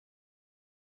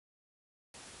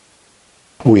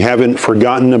We haven't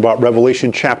forgotten about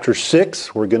Revelation chapter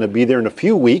 6. We're going to be there in a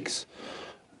few weeks.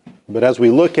 But as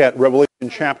we look at Revelation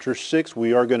chapter 6,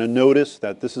 we are going to notice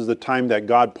that this is the time that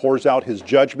God pours out His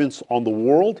judgments on the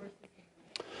world.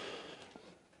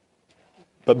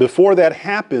 But before that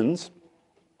happens,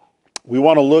 we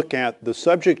want to look at the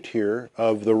subject here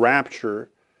of the rapture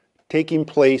taking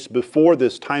place before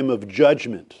this time of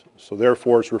judgment. So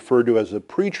therefore it's referred to as a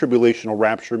pre-tribulational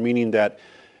rapture, meaning that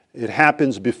it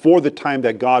happens before the time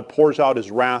that God pours out His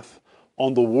wrath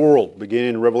on the world.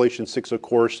 Beginning in Revelation 6, of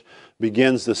course,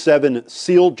 begins the 7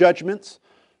 seal judgments,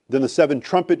 then the 7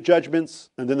 trumpet judgments,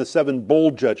 and then the 7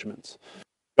 bowl judgments.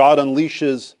 God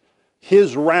unleashes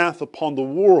His wrath upon the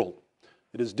world.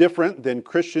 It is different than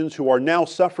Christians who are now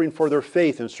suffering for their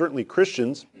faith, and certainly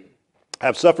Christians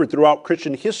have suffered throughout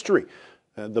Christian history.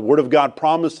 The Word of God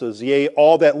promises, yea,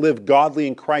 all that live godly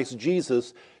in Christ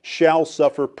Jesus shall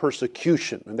suffer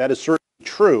persecution. And that is certainly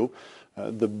true.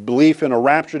 The belief in a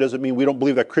rapture doesn't mean we don't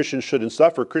believe that Christians shouldn't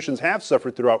suffer. Christians have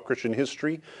suffered throughout Christian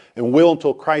history and will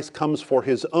until Christ comes for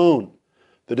His own.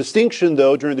 The distinction,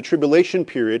 though, during the tribulation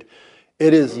period,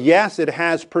 it is, yes, it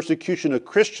has persecution of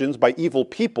Christians by evil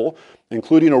people,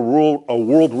 including a world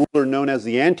ruler known as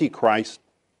the Antichrist.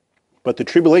 But the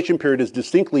tribulation period is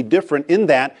distinctly different in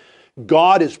that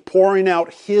God is pouring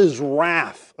out His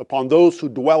wrath upon those who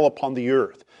dwell upon the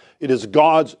earth. It is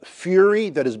God's fury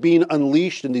that is being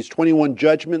unleashed in these 21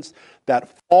 judgments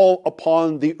that fall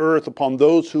upon the earth, upon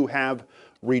those who have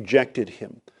rejected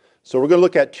Him. So we're going to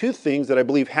look at 2 things that I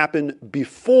believe happen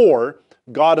before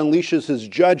God unleashes His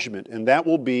judgment, and that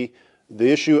will be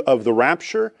the issue of the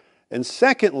rapture, and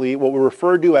secondly, what we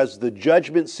refer to as the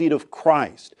judgment seat of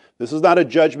Christ. This is not a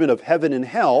judgment of heaven and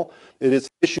hell. It is an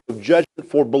issue of judgment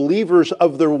for believers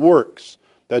of their works.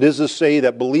 That is to say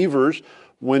that believers,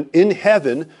 when in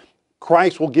heaven,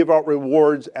 Christ will give out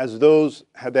rewards as those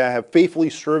that have faithfully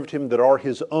served Him that are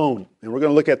His own. And we're going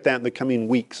to look at that in the coming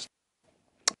weeks.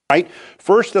 Right?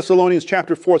 1 Thessalonians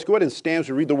chapter 4. Let's go ahead and stand as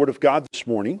we read the Word of God this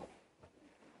morning.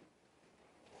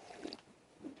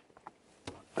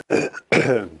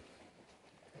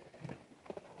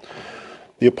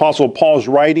 The Apostle Paul is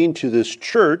writing to this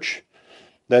church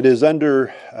that is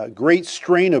under a great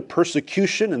strain of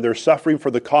persecution, and they're suffering for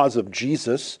the cause of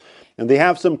Jesus, and they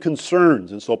have some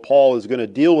concerns, and so Paul is going to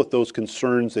deal with those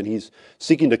concerns, and he's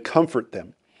seeking to comfort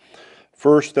them.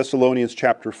 1 Thessalonians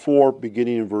chapter 4,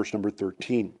 beginning in verse number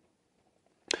 13.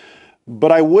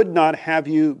 But I would not have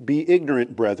you be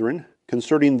ignorant, brethren,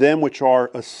 concerning them which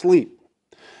are asleep,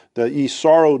 that ye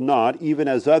sorrow not, even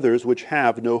as others which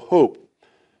have no hope.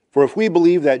 For if we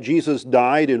believe that Jesus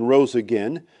died and rose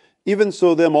again, even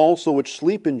so them also which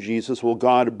sleep in Jesus will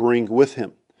God bring with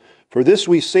Him. For this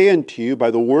we say unto you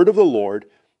by the word of the Lord,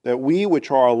 that we which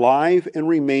are alive and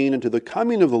remain unto the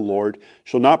coming of the Lord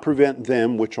shall not prevent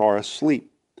them which are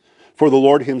asleep. For the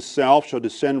Lord Himself shall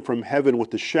descend from heaven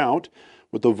with a shout,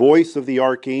 with the voice of the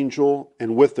archangel,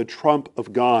 and with the trump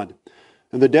of God.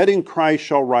 And the dead in Christ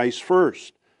shall rise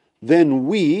first. Then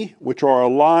we, which are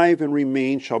alive and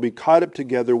remain, shall be caught up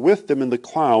together with them in the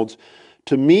clouds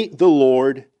to meet the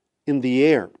Lord in the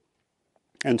air.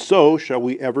 And so shall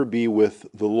we ever be with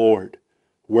the Lord.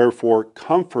 Wherefore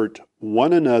comfort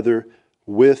one another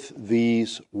with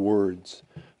these words.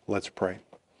 Let's pray.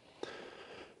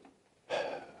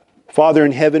 Father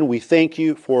in heaven, we thank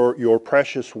You for Your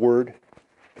precious word.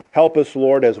 Help us,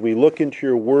 Lord, as we look into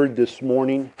Your word this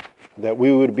morning, that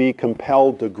we would be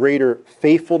compelled to greater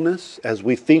faithfulness as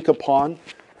we think upon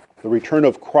the return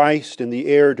of Christ in the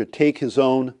air to take His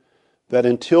own, that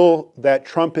until that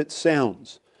trumpet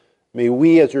sounds, may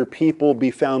we as Your people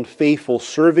be found faithful,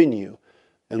 serving You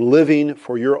and living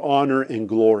for Your honor and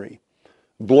glory.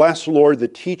 Bless, Lord, the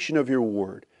teaching of Your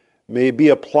word. May it be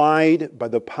applied by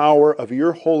the power of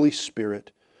Your Holy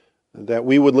Spirit, that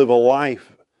we would live a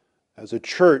life as a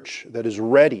church that is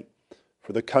ready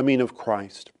for the coming of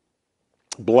Christ.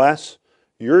 Bless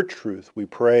Your truth, we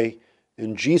pray,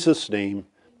 in Jesus' name.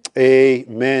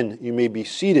 Amen. You may be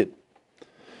seated.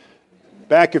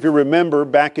 Back, if you remember,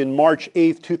 back in March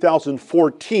 8th,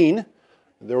 2014,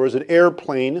 there was an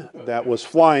airplane that was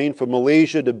flying from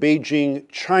Malaysia to Beijing,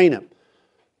 China.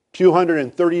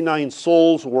 239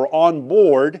 souls were on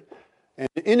board, and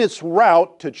in its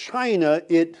route to China,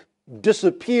 it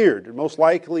disappeared. Most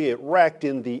likely it wrecked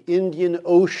in the Indian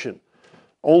Ocean.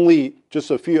 Only just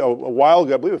a while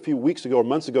ago, I believe a few weeks ago or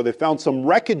months ago, they found some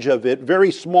wreckage of it, very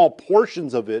small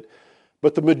portions of it,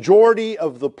 but the majority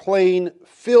of the plane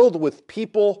filled with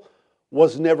people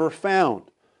was never found.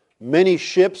 Many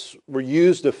ships were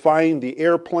used to find the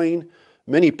airplane.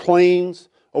 Many planes,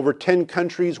 over 10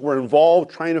 countries were involved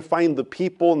trying to find the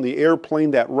people in the airplane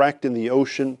that wrecked in the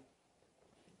ocean.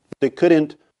 They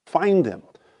couldn't find them.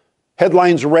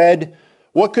 Headlines read,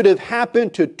 "What could have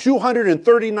happened to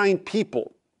 239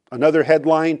 people?" Another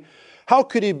headline, how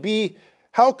could he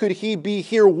be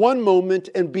here one moment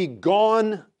and be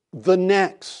gone the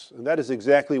next?" And that is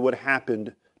exactly what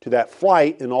happened to that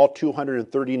flight and all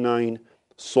 239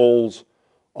 souls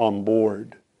on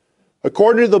board.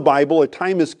 According to the Bible, a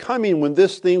time is coming when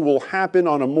this thing will happen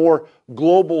on a more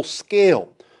global scale.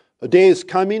 A day is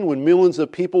coming when millions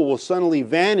of people will suddenly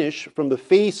vanish from the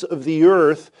face of the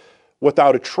earth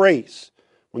without a trace.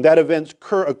 When that event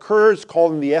occurs,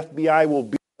 calling the FBI will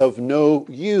be of no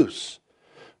use.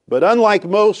 But unlike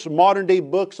most modern-day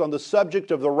books on the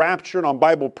subject of the rapture and on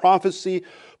Bible prophecy,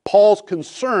 Paul's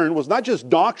concern was not just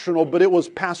doctrinal, but it was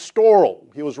pastoral.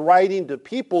 He was writing to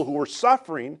people who were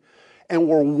suffering and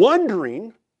were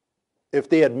wondering if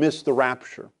they had missed the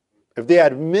rapture, if they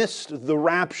had missed the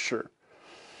rapture.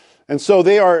 And so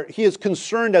he is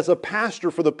concerned as a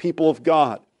pastor for the people of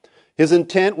God. His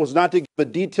intent was not to give a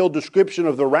detailed description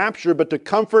of the rapture, but to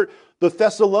comfort the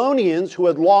Thessalonians who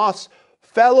had lost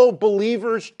fellow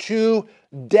believers to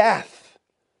death.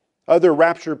 Other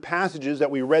rapture passages that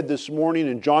we read this morning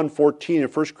in John 14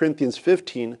 and 1 Corinthians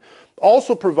 15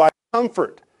 also provide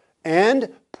comfort and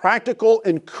practical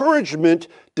encouragement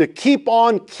to keep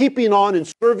on keeping on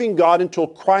and serving God until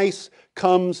Christ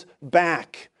comes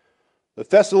back. The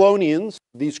Thessalonians,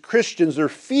 these Christians, their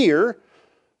fear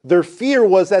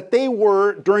was that they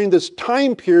were, during this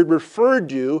time period, referred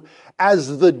to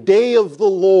as the day of the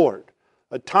Lord,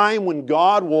 a time when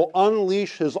God will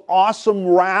unleash His awesome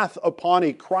wrath upon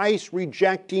a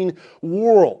Christ-rejecting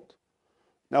world.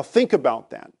 Now think about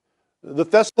that. The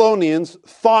Thessalonians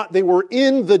thought they were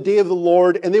in the day of the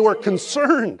Lord, and they were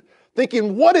concerned,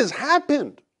 thinking, what has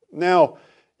happened? Now,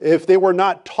 if they were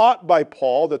not taught by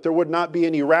Paul that there would not be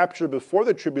any rapture before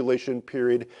the tribulation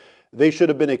period, they should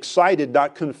have been excited,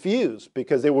 not confused,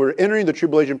 because they were entering the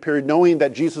tribulation period knowing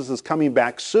that Jesus is coming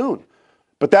back soon.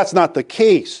 But that's not the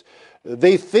case.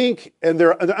 They think, and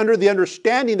they're under the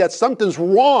understanding that something's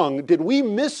wrong. Did we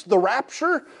miss the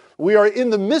rapture? We are in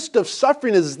the midst of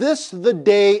suffering. Is this the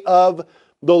day of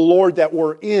the Lord that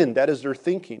we're in? That is their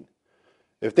thinking.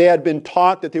 If they had been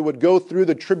taught that they would go through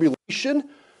the tribulation,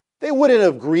 they wouldn't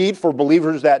have grieved for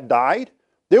believers that died.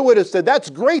 They would have said, that's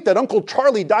great that Uncle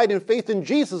Charlie died in faith in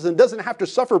Jesus and doesn't have to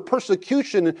suffer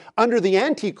persecution under the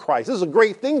Antichrist. This is a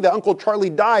great thing that Uncle Charlie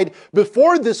died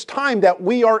before this time that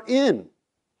we are in.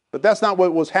 But that's not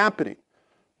what was happening.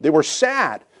 They were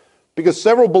sad because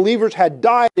several believers had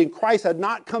died and Christ had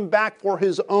not come back for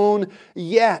His own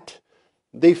yet.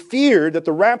 They feared that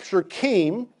the rapture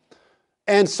came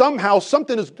and somehow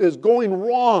something is going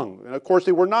wrong. And of course,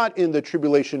 they were not in the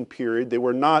tribulation period. They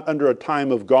were not under a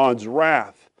time of God's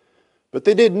wrath. But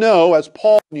they did know, as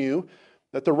Paul knew,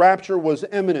 that the rapture was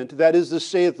imminent. That is to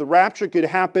say, that the rapture could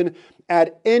happen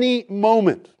at any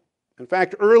moment. In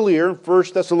fact, earlier,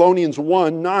 1 Thessalonians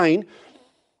 1:9,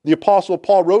 the Apostle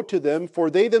Paul wrote to them, "For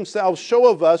they themselves show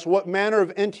of us what manner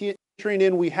of entering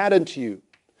in we had unto you.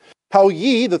 How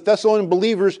ye, the Thessalonian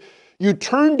believers, you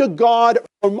turned to God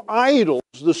from idols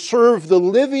to serve the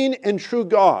living and true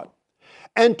God,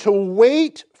 and to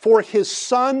wait for His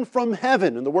Son from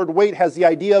heaven." And the word wait has the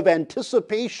idea of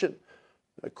anticipation.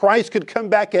 That Christ could come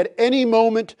back at any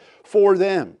moment for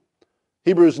them.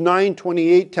 Hebrews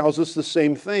 9:28 tells us the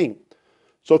same thing.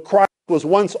 So Christ was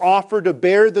once offered to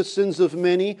bear the sins of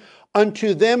many.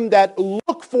 Unto them that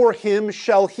look for Him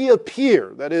shall He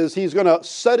appear. That is, He's going to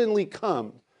suddenly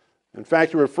come. In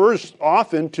fact, He refers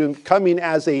often to coming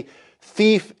as a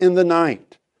thief in the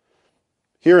night.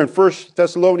 Here in 1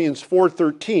 Thessalonians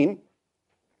 4:13,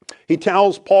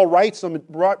 Paul writes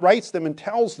them and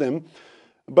tells them,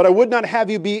 "But I would not have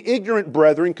you be ignorant,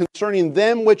 brethren, concerning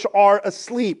them which are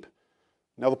asleep."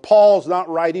 Now, Paul's not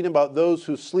writing about those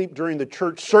who sleep during the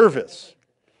church service.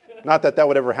 Not that that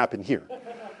would ever happen here.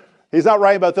 He's not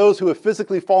writing about those who have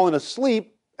physically fallen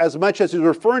asleep as much as he's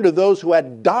referring to those who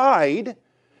had died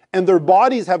and their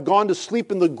bodies have gone to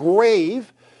sleep in the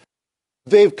grave.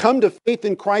 They've come to faith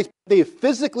in Christ. They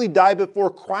physically died before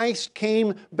Christ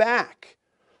came back.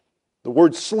 The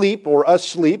word sleep or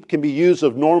asleep can be used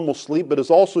of normal sleep, but is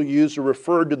also used to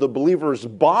refer to the believer's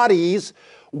bodies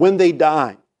when they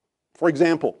die. For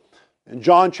example, in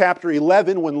John chapter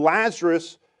 11, when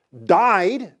Lazarus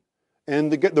died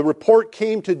and the report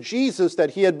came to Jesus that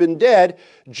he had been dead,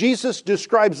 Jesus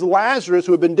describes Lazarus,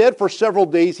 who had been dead for several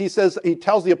days. He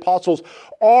tells the apostles,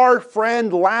 "Our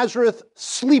friend Lazarus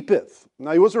sleepeth."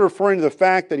 Now, he wasn't referring to the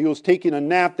fact that he was taking a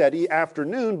nap that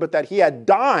afternoon, but that he had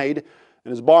died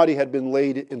and his body had been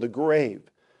laid in the grave.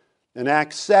 In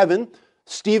Acts 7,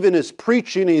 Stephen is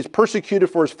preaching and he's persecuted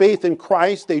for his faith in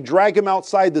Christ. They drag him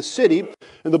outside the city,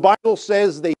 and the Bible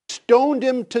says they stoned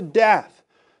him to death.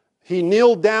 He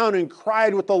kneeled down and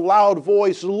cried with a loud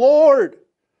voice, "Lord,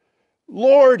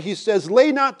 Lord," he says,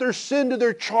 "lay not their sin to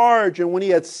their charge." And when he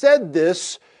had said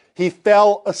this, he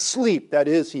fell asleep. That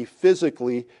is, he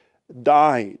physically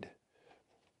died.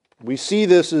 We see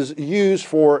this is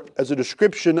used as a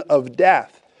description of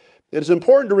death. It is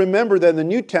important to remember that in the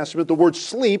New Testament, the word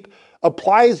sleep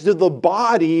applies to the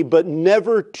body, but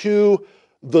never to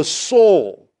the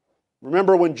soul.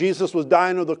 Remember when Jesus was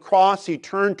dying on the cross, he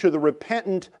turned to the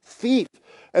repentant thief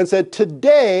and said,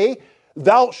 "Today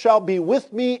thou shalt be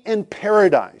with me in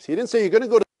paradise." He didn't say you're going to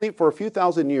go to sleep for a few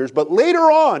thousand years, but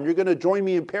later on you're going to join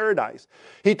me in paradise.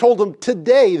 He told him,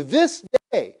 today, this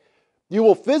day, you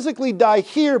will physically die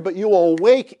here, but you will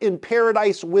awake in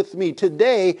paradise with me.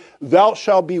 Today thou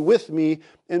shalt be with me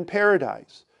in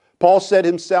paradise. Paul said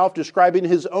himself, describing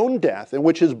his own death, in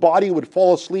which his body would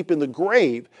fall asleep in the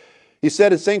grave. He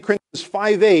said in 2 Corinthians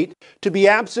 5:8, to be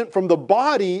absent from the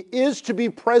body is to be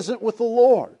present with the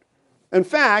Lord. In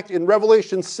fact, in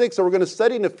Revelation 6, that we're going to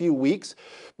study in a few weeks,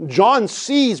 John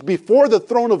sees before the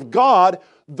throne of God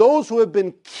those who have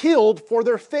been killed for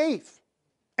their faith.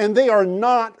 And they are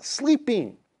not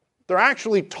sleeping. They're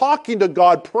actually talking to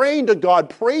God, praying to God,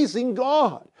 praising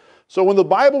God. So when the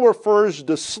Bible refers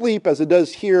to sleep, as it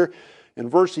does here in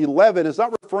verse 11, it's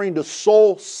not referring to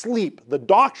soul sleep, the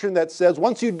doctrine that says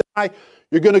once you die,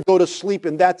 you're going to go to sleep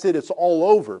and that's it, it's all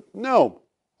over. No.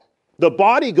 The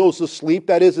body goes to sleep,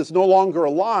 that is, it's no longer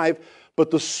alive, but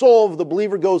the soul of the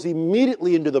believer goes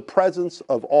immediately into the presence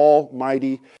of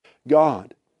Almighty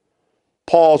God.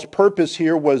 Paul's purpose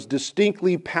here was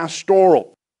distinctly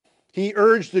pastoral. He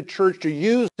urged the church to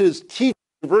use his teaching,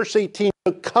 verse 18,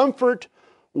 to comfort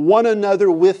one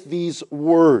another with these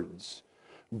words.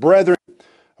 Brethren,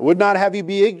 I would not have you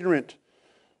be ignorant,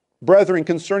 brethren,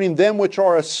 concerning them which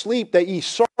are asleep, that ye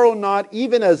sorrow not,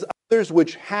 even as others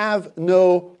which have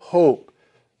no hope.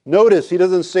 Notice, he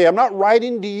doesn't say, I'm not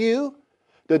writing to you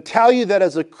to tell you that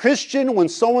as a Christian, when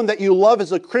someone that you love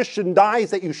as a Christian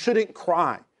dies, that you shouldn't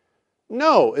cry.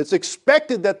 No, it's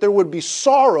expected that there would be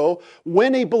sorrow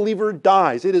when a believer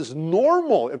dies. It is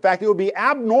normal. In fact, it would be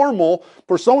abnormal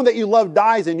for someone that you love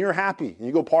dies and you're happy and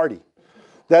you go party.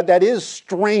 That is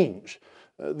strange.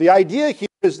 The idea here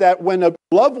is that when a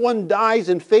loved one dies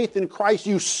in faith in Christ,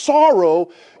 you sorrow,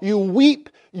 you weep,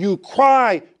 you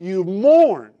cry, you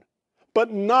mourn,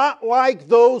 but not like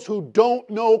those who don't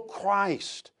know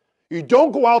Christ. You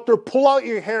don't go out there, pull out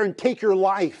your hair and take your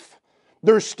life.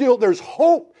 There's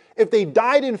hope. If they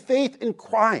died in faith in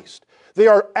Christ, they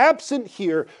are absent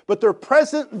here, but they're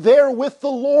present there with the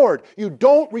Lord. You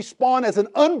don't respond as an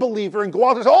unbeliever and go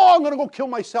out and say, oh, I'm going to go kill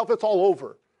myself, it's all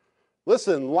over.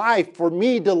 Listen, life for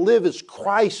me to live is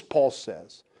Christ, Paul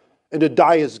says, and to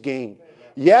die is gain.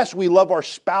 Yes, we love our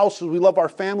spouses, we love our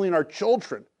family and our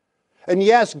children. And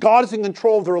yes, God is in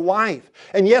control of their life.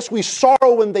 And yes, we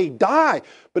sorrow when they die.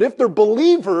 But if they're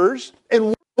believers and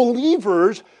we're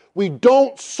believers, we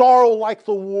don't sorrow like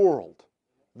the world.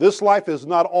 This life is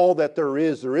not all that there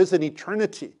is. There is an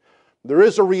eternity. There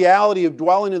is a reality of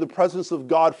dwelling in the presence of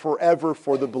God forever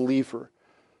for the believer.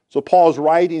 So Paul is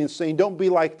writing and saying, don't be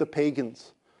like the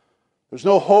pagans. There's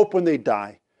no hope when they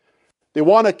die. They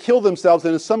want to kill themselves,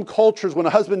 and in some cultures, when a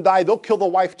husband dies, they'll kill the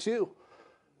wife too.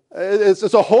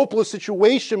 It's a hopeless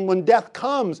situation when death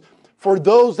comes for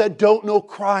those that don't know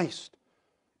Christ.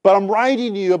 But I'm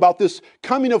writing to you about this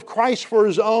coming of Christ for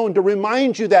His own to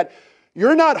remind you that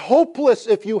you're not hopeless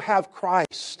if you have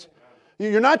Christ.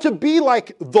 You're not to be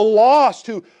like the lost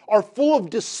who are full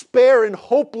of despair and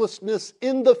hopelessness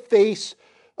in the face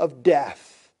of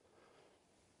death.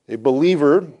 A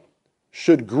believer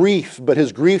should grieve, but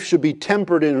his grief should be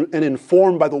tempered and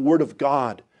informed by the Word of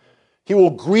God. He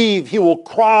will grieve, he will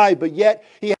cry, but yet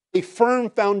he has a firm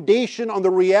foundation on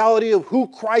the reality of who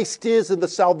Christ is and the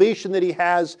salvation that He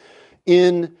has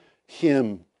in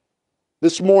Him.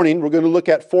 This morning, we're going to look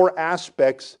at 4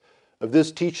 aspects of this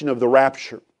teaching of the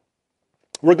rapture.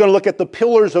 We're going to look at the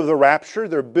pillars of the rapture.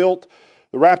 They're built,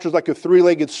 the rapture is like a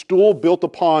 3-legged stool built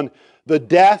upon the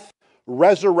death,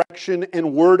 resurrection,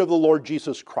 and word of the Lord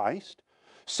Jesus Christ.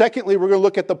 Secondly, we're going to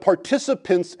look at the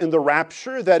participants in the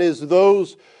rapture, that is,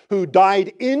 those who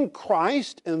died in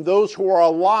Christ and those who are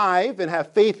alive and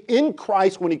have faith in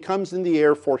Christ when He comes in the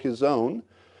air for His own.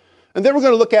 And then we're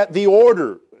going to look at the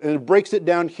order, and it breaks it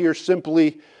down here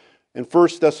simply in 1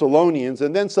 Thessalonians,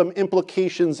 and then some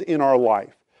implications in our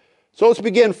life. So let's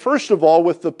begin, first of all,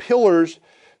 with the pillars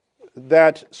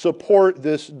that support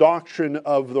this doctrine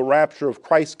of the rapture of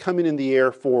Christ coming in the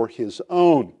air for His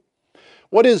own.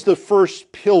 What is the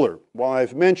first pillar? Well,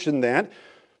 I've mentioned that.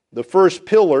 The first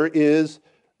pillar is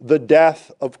the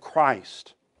death of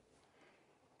Christ.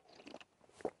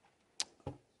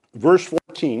 Verse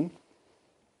 14.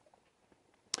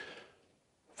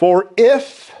 For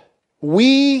if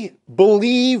we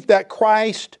believe that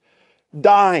Christ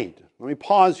died. Let me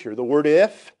pause here. The word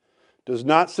if does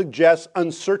not suggest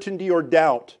uncertainty or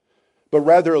doubt, but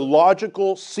rather a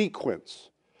logical sequence.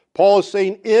 Paul is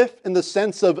saying if in the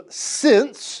sense of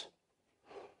since,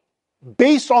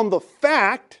 based on the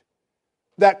fact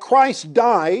that Christ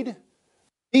died,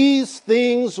 these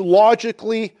things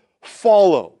logically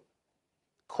follow.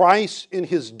 Christ in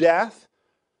his death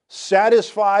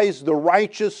satisfies the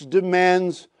righteous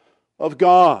demands of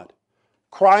God.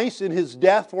 Christ in his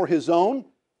death for his own,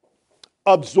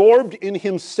 absorbed in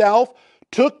himself,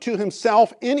 took to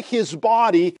himself in his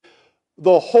body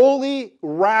the holy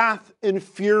wrath and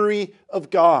fury of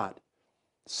God.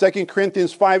 2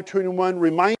 Corinthians 5:21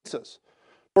 reminds us,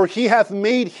 for he hath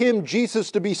made him,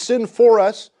 Jesus, to be sin for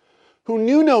us, who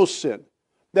knew no sin,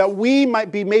 that we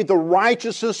might be made the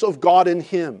righteousness of God in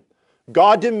him.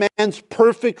 God demands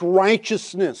perfect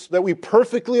righteousness, that we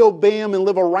perfectly obey him and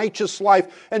live a righteous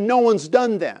life, and no one's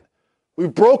done that.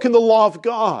 We've broken the law of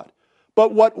God.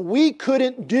 But what we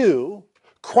couldn't do,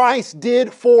 Christ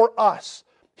did for us.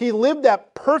 He lived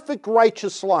that perfect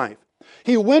righteous life.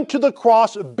 He went to the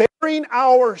cross bearing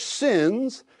our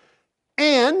sins,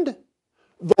 and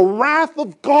the wrath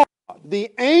of God,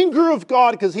 the anger of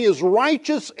God, because he is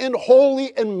righteous and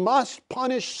holy and must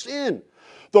punish sin.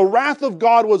 The wrath of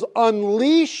God was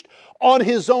unleashed on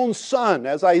his own Son.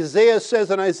 As Isaiah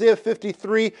says in Isaiah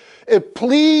 53, it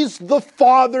pleased the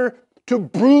Father to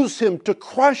bruise him, to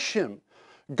crush him.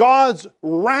 God's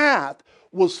wrath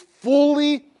was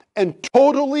fully and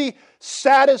totally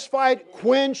satisfied,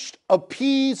 quenched,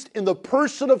 appeased in the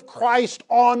person of Christ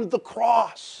on the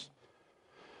cross.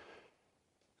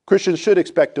 Christians should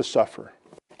expect to suffer,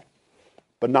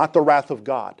 but not the wrath of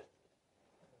God.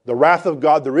 The wrath of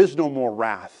God, there is no more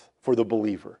wrath for the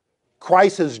believer.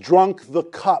 Christ has drunk the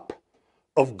cup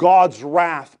of God's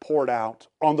wrath poured out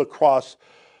on the cross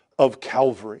of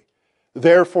Calvary.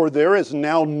 Therefore, there is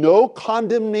now no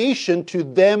condemnation to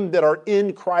them that are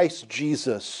in Christ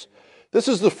Jesus. This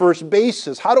is the first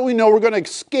basis. How do we know we're going to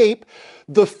escape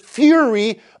the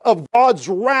fury of God's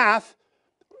wrath?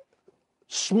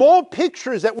 Small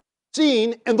pictures that we've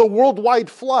seen in the worldwide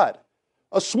flood.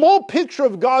 A small picture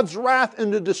of God's wrath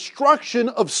and the destruction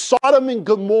of Sodom and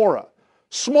Gomorrah.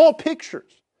 Small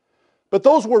pictures. But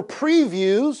those were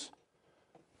previews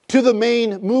to the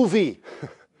main movie,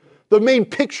 the main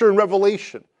picture in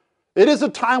Revelation. It is a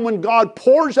time when God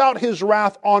pours out his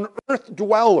wrath on earth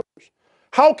dwellers.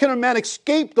 How can a man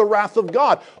escape the wrath of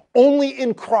God? Only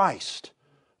in Christ.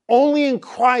 Only in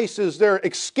Christ is there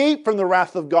escape from the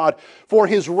wrath of God, for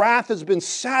his wrath has been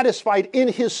satisfied in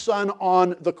his Son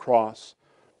on the cross.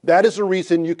 That is the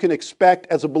reason you can expect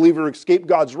as a believer to escape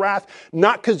God's wrath,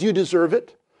 not because you deserve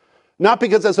it, not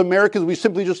because as Americans we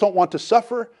simply just don't want to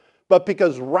suffer, but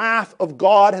because wrath of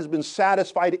God has been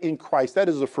satisfied in Christ. That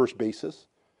is the first basis.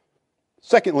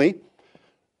 Secondly,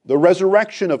 the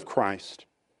resurrection of Christ.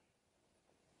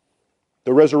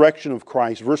 The resurrection of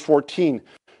Christ. Verse 14,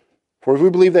 for if we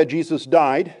believe that Jesus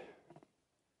died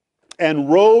and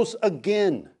rose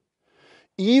again,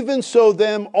 even so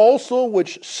them also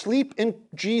which sleep in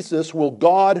Jesus will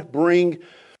God bring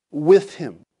with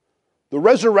him. The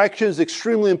resurrection is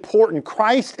extremely important.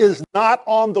 Christ is not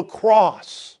on the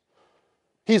cross.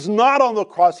 He's not on the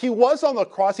cross. He was on the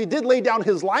cross. He did lay down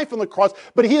his life on the cross,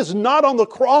 but he is not on the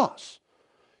cross.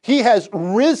 He has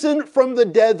risen from the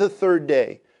dead the third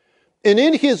day. And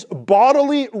in his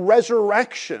bodily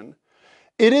resurrection,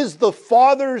 it is the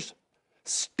Father's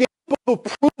stamp of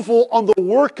approval on the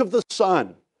work of the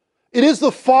Son. It is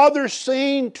the Father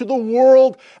saying to the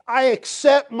world, I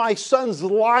accept my Son's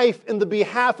life in the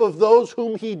behalf of those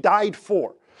whom he died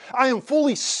for. I am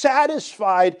fully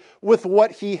satisfied with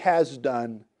what he has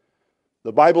done.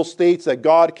 The Bible states that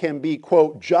God can be,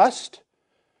 quote, just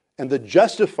and the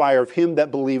justifier of him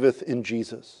that believeth in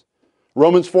Jesus.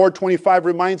 Romans 4:25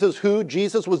 reminds us who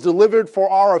Jesus was delivered for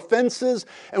our offenses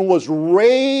and was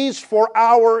raised for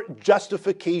our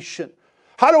justification.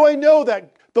 How do I know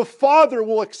that the Father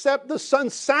will accept the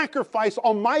Son's sacrifice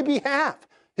on my behalf?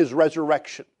 His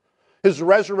resurrection. His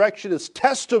resurrection is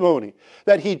testimony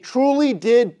that he truly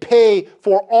did pay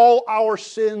for all our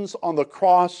sins on the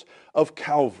cross of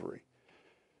Calvary.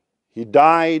 He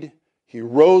died, he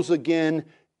rose again,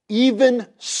 even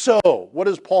so. What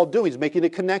is Paul doing? He's making a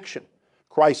connection.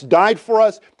 Christ died for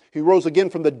us. He rose again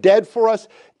from the dead for us.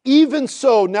 Even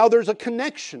so, now there's a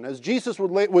connection, as Jesus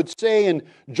would say in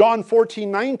John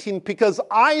 14:19, because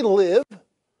I live,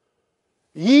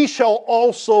 ye shall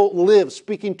also live,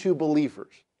 speaking to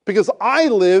believers. Because I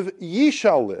live, ye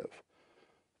shall live.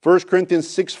 1 Corinthians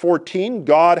 6:14,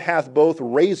 God hath both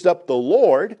raised up the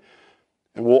Lord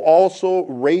and will also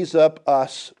raise up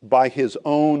us by his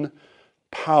own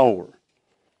power.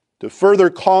 To further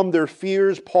calm their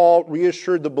fears, Paul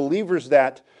reassured the believers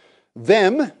that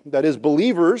them, that is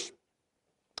believers,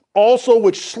 also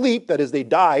which sleep, that is they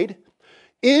died,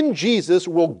 in Jesus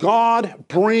will God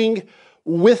bring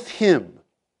with him.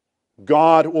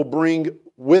 God will bring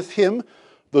with him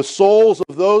the souls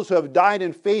of those who have died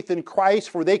in faith in Christ,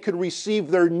 for they could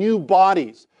receive their new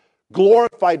bodies,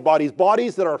 glorified bodies,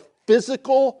 bodies that are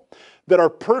physical, that are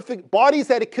perfect, bodies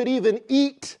that it could even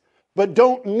eat, but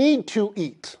don't need to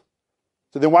eat.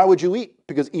 So then why would you eat?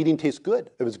 Because eating tastes good.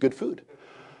 It was good food.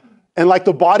 And like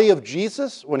the body of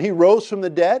Jesus, when he rose from the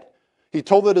dead, he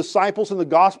told the disciples in the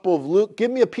Gospel of Luke, give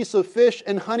me a piece of fish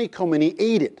and honeycomb, and he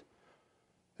ate it.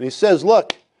 And he says,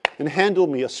 look, and handle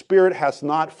me, a spirit has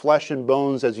not flesh and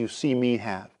bones as you see me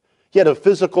have. He had a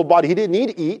physical body. He didn't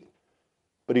need to eat,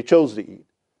 but he chose to eat.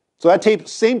 So that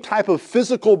same type of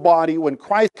physical body, when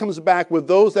Christ comes back with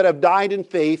those that have died in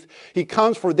faith, he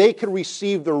comes for they can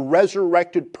receive the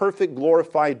resurrected, perfect,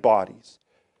 glorified bodies.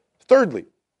 Thirdly,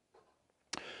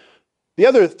 the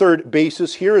other third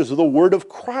basis here is the word of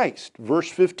Christ.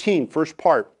 Verse 15, first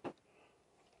part.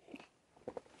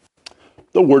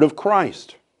 The word of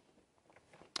Christ.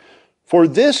 For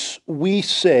this we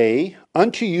say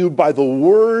unto you by the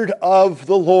word of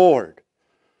the Lord.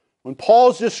 When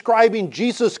Paul's describing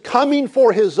Jesus coming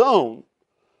for his own,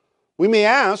 we may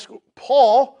ask,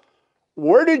 Paul,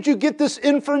 where did you get this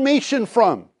information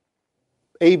from?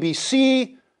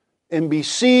 ABC,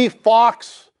 NBC,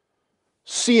 Fox,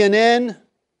 CNN,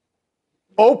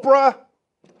 Oprah?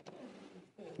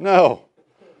 No.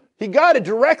 He got it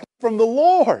directly from the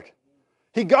Lord.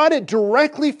 He got it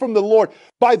directly from the Lord,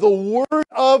 by the word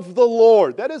of the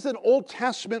Lord. That is an Old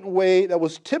Testament way that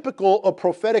was typical of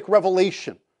prophetic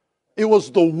revelation. It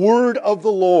was the word of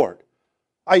the Lord.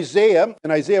 Isaiah,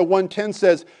 in Isaiah 1:10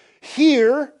 says,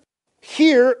 hear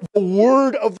the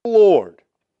word of the Lord.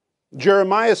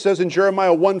 Jeremiah says in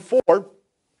Jeremiah 1:4,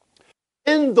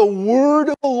 and the word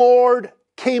of the Lord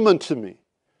came unto me.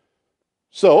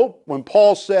 So, when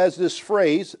Paul says this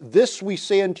phrase, this we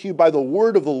say unto you by the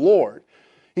word of the Lord,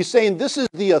 he's saying this is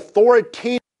the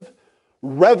authoritative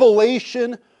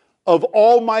revelation of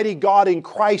Almighty God in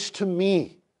Christ to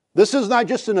me. This is not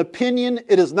just an opinion.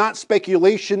 It is not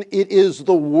speculation. It is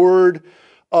the word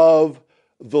of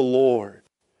the Lord.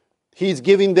 He's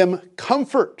giving them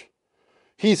comfort.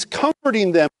 He's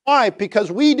comforting them. Why?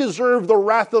 Because we deserve the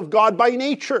wrath of God by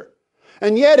nature.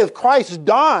 And yet if Christ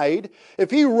died, if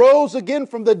he rose again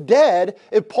from the dead,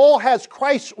 if Paul has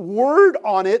Christ's word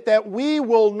on it that we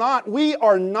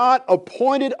are not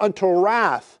appointed unto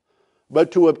wrath,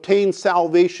 but to obtain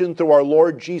salvation through our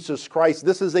Lord Jesus Christ.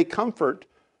 This is a comfort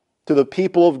to the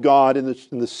people of God in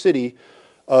the city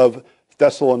of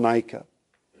Thessalonica.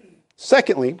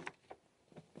 Secondly,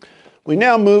 we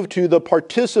now move to the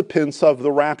participants of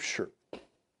the rapture.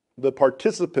 The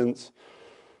participants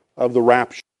of the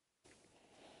rapture.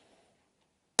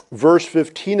 Verse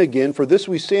 15 again, for this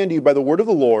we say unto you by the word of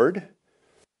the Lord,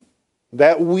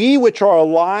 that we which are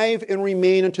alive and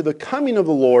remain unto the coming of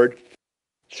the Lord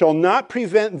shall not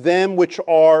prevent them which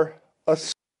are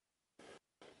asleep.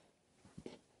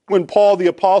 When Paul the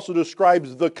Apostle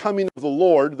describes the coming of the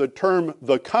Lord, the term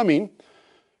the coming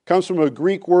comes from a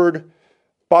Greek word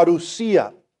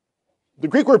parousia. The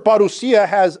Greek word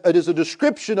parousia is a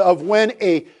description of when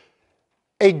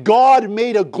a God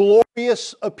made a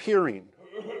glorious appearing.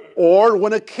 Or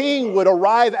when a king would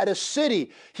arrive at a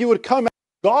city, he would come as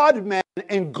God-man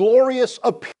in glorious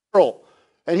apparel.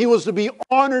 And he was to be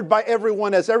honored by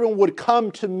everyone as everyone would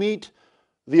come to meet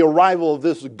the arrival of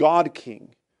this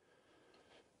God-king.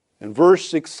 In verse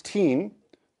 16,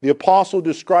 the apostle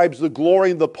describes the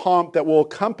glory and the pomp that will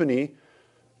accompany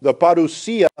the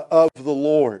parousia of the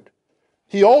Lord.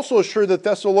 He also assured the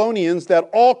Thessalonians that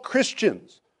all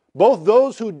Christians, both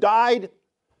those who died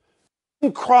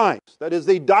in Christ, that is,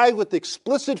 they died with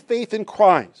explicit faith in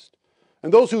Christ,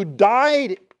 and those who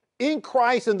died in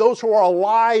Christ and those who are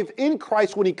alive in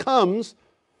Christ when he comes,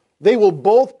 they will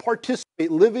both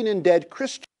participate, living and dead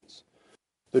Christians.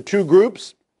 The two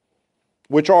groups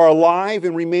which are alive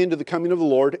and remain to the coming of the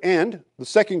Lord, and the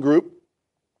second group,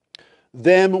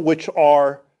 them which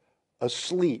are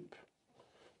asleep.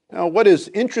 Now, what is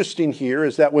interesting here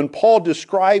is that when Paul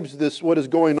describes this, what is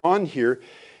going on here,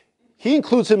 he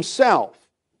includes himself.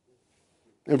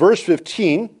 In verse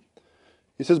 15,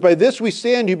 he says, by this we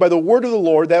say unto you by the word of the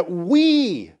Lord, that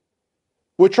we,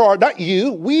 which are, not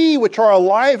you, we which are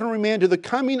alive and remain to the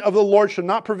coming of the Lord shall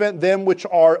not prevent them which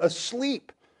are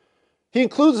asleep. He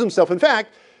includes himself. In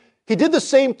fact, he did the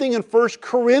same thing in 1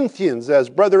 Corinthians, as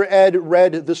Brother Ed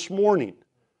read this morning.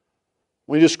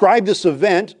 When he described this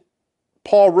event,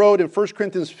 Paul wrote in 1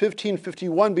 Corinthians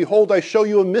 15:51, behold, I show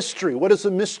you a mystery. What is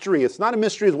a mystery? It's not a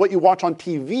mystery as what you watch on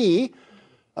TV.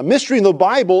 A mystery in the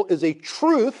Bible is a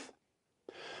truth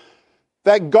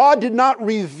that God did not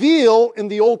reveal in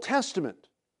the Old Testament.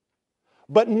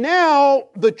 But now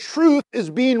the truth is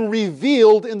being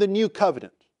revealed in the New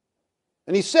Covenant.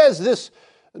 And he says this,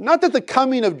 not that the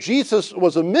coming of Jesus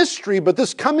was a mystery, but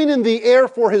this coming in the air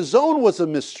for his own was a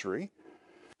mystery.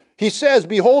 He says,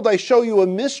 behold, I show you a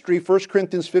mystery, 1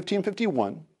 Corinthians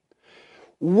 15:51.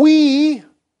 We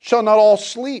shall not all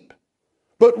sleep,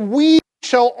 but we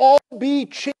shall all be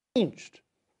changed.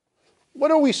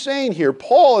 What are we saying here?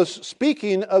 Paul is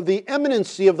speaking of the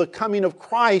imminency of the coming of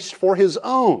Christ for his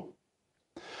own.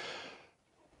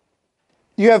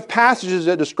 You have passages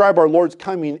that describe our Lord's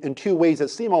coming in two ways that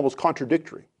seem almost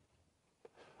contradictory.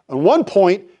 On one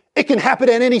point, it can happen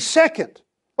at any second,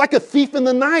 like a thief in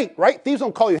the night, right? Thieves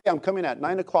don't call you, hey, I'm coming at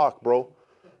 9 o'clock, bro.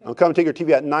 I'm coming to take your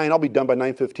TV at 9. I'll be done by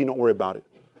 9:15. Don't worry about it,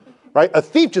 right? A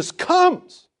thief just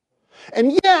comes.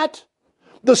 And yet,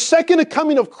 the second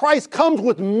coming of Christ comes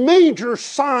with major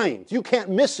signs. You can't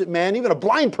miss it, man. Even a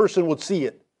blind person would see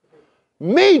it.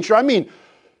 Major, I mean,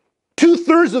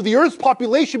 2/3 of the earth's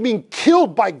population being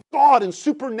killed by God in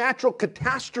supernatural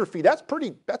catastrophe. That's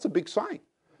a big sign.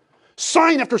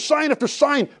 Sign after sign after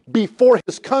sign before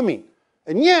his coming.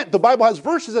 And yet, the Bible has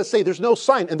verses that say there's no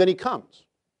sign, and then he comes.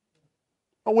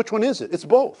 Well, which one is it? It's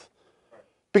both.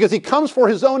 Because he comes for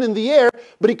his own in the air,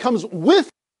 but he comes with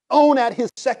his own at his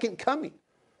second coming.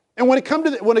 And when it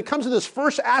comes to this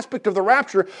first aspect of the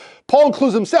rapture, Paul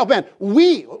includes himself. Man,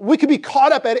 we could be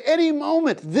caught up at any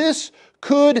moment. This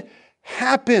could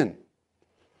happen.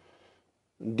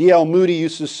 D.L. Moody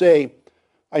used to say,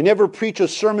 I never preach a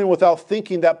sermon without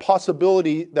thinking that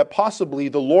possibly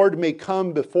the Lord may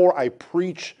come before I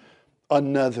preach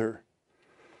another.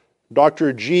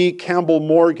 Dr. G. Campbell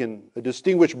Morgan, a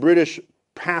distinguished British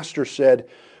pastor, said,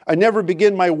 I never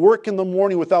begin my work in the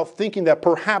morning without thinking that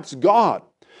perhaps God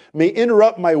may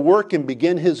interrupt my work and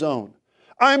begin his own.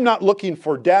 I'm not looking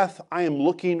for death, I am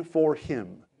looking for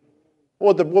him.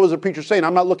 What was the preacher saying?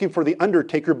 I'm not looking for the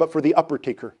undertaker, but for the upper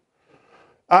taker.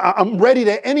 I'm ready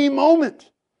at any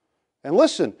moment. And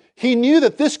listen, he knew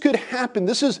that this could happen.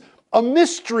 This is a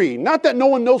mystery. Not that no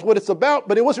one knows what it's about,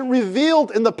 but it wasn't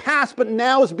revealed in the past, but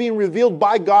now it's being revealed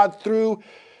by God through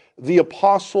the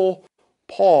Apostle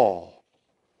Paul.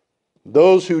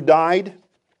 Those who died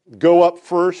go up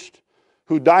first.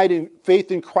 Who died in faith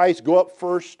in Christ go up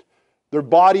first. Their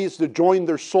bodies to join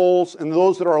their souls, and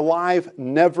those that are alive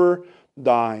never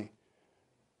die.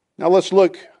 Now let's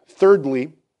look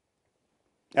thirdly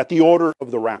at the order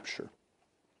of the rapture.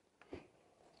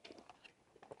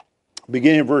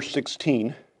 Beginning in verse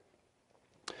 16.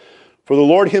 For the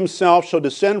Lord himself shall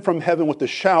descend from heaven with a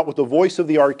shout, with the voice of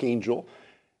the archangel,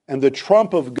 and the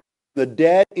trump of God. The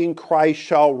dead in Christ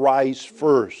shall rise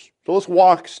first. So let's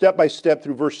walk step by step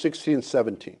through verse 16 and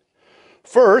 17.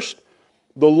 First,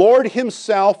 the Lord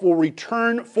himself will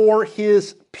return for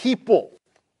his people.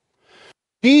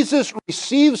 Jesus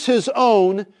receives his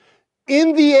own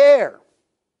in the air.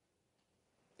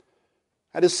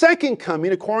 At his second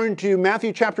coming, according to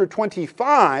Matthew chapter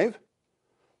 25,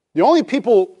 the only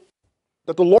people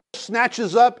that the Lord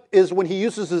snatches up is when he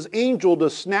uses his angel to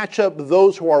snatch up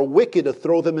those who are wicked to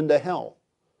throw them into hell.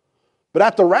 But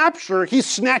at the rapture, he's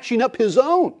snatching up his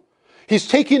own. He's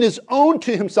taking his own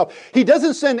to himself. He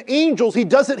doesn't send angels, he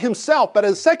does it himself. But at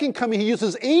his second coming, he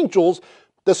uses angels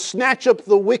to snatch up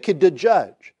the wicked to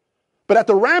judge. But at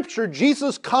the rapture,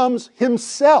 Jesus comes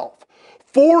himself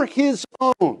for his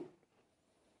own.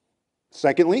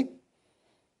 Secondly,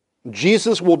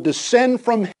 Jesus will descend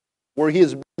from heaven where he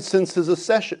has been since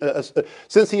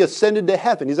he ascended to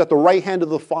heaven. He's at the right hand of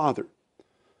the Father.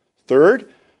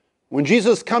 Third, when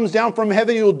Jesus comes down from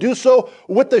heaven, he will do so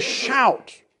with a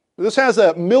shout. This has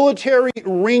a military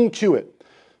ring to it,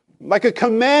 like a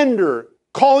commander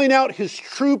calling out his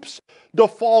troops to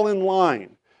fall in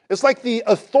line. It's like the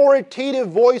authoritative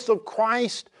voice of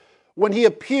Christ when he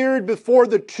appeared before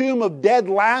the tomb of dead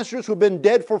Lazarus, who had been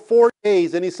dead for 4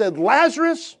 days. And he said,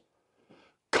 Lazarus,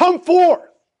 come forth.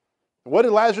 And what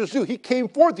did Lazarus do? He came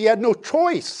forth. He had no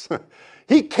choice.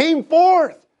 He came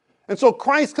forth. And so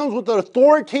Christ comes with an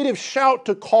authoritative shout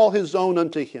to call his own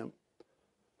unto him.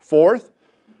 Fourth,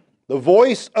 the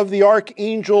voice of the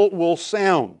archangel will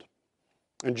sound.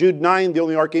 In Jude 9, the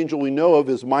only archangel we know of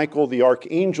is Michael the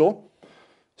archangel.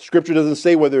 Scripture doesn't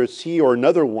say whether it's he or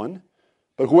another one,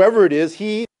 but whoever it is,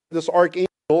 he, this archangel,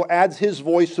 adds his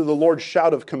voice to the Lord's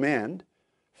shout of command.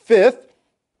 Fifth,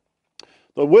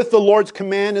 with the Lord's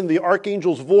command and the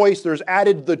archangel's voice, there's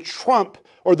added the trump,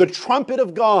 or the trumpet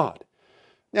of God.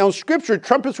 Now in Scripture,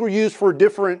 trumpets were used for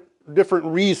different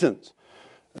reasons.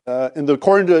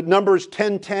 According to Numbers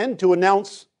 10:10, to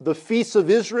announce the feasts of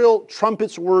Israel,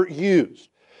 trumpets were used.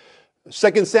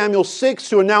 2 Samuel 6,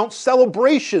 to announce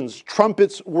celebrations,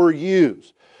 trumpets were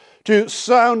used. To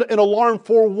sound an alarm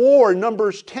for war,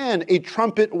 Numbers 10, a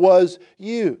trumpet was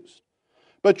used.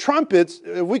 But trumpets,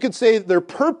 we could say their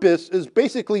purpose is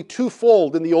basically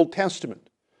twofold in the Old Testament.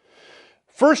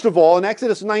 First of all, in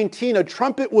Exodus 19, a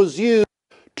trumpet was used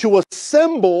to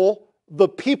assemble the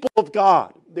people of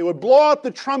God. They would blow out the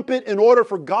trumpet in order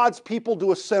for God's people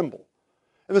to assemble.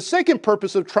 And the second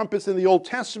purpose of trumpets in the Old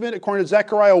Testament, according to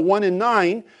Zechariah 1 and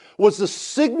 9, was the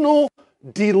signal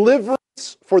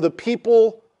deliverance for the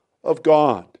people of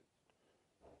God.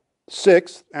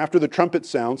 Sixth, after the trumpet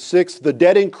sounds, sixth, the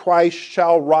dead in Christ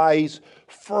shall rise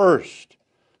first.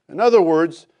 In other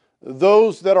words,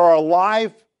 those that are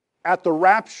alive at the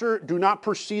rapture do not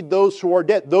precede those who are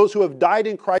dead. Those who have died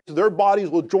in Christ, their bodies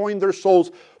will join their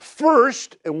souls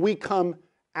first, and we come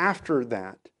after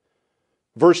that.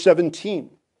 Verse 17,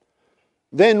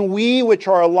 then we which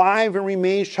are alive and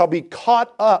remain shall be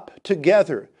caught up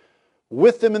together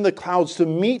with them in the clouds to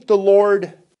meet the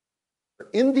Lord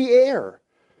in the air.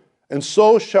 And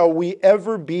so shall we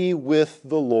ever be with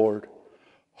the Lord.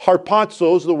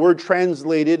 Harpazo is the word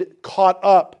translated caught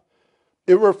up.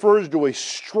 It refers to a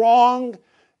strong,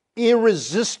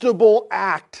 irresistible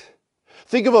act.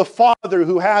 Think of a father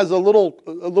who has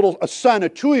a son, a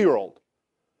 2-year-old.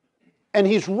 And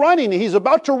he's running, and he's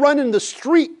about to run in the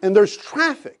street, and there's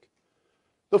traffic.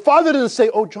 The father doesn't say,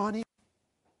 oh, Johnny,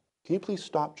 can you please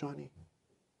stop, Johnny?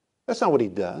 That's not what he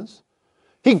does.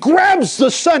 He grabs the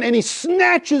son and he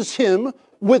snatches him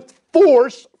with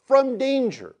force from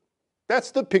danger.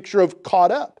 That's the picture of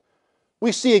caught up.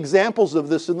 We see examples of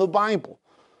this in the Bible.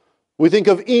 We think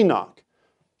of Enoch.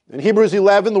 In Hebrews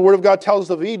 11, the Word of God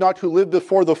tells us of Enoch who lived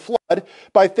before the flood.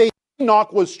 By faith,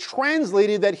 Enoch was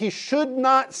translated that he should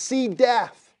not see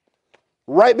death.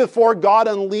 Right before God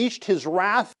unleashed his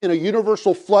wrath in a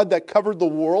universal flood that covered the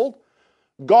world,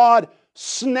 God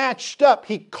snatched up,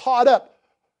 he caught up,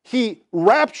 he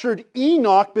raptured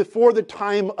Enoch before the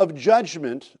time of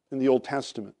judgment in the Old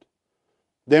Testament.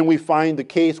 Then we find the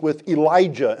case with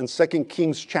Elijah in 2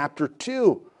 Kings chapter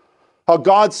 2. How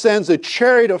God sends a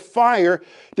chariot of fire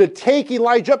to take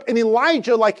Elijah up. And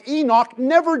Elijah, like Enoch,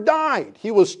 never died.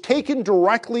 He was taken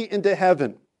directly into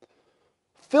heaven.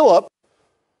 Philip,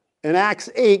 in Acts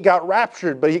 8, got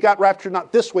raptured. But he got raptured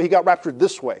not this way, he got raptured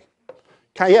this way.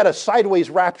 He had a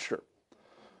sideways rapture.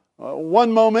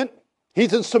 One moment,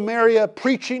 he's in Samaria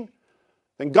preaching,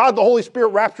 and God the Holy Spirit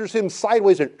raptures him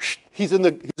sideways, and he's in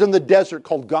the desert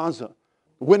called Gaza,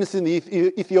 witnessing the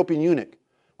Ethiopian eunuch.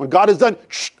 When God is done,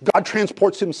 God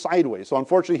transports him sideways. So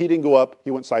unfortunately, he didn't go up, he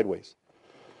went sideways.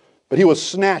 But he was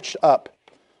snatched up.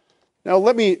 Now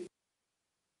let me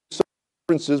some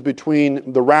differences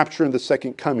between the rapture and the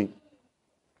second coming.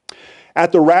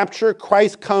 At the rapture,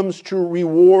 Christ comes to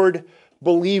reward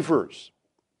believers,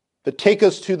 that take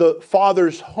us to the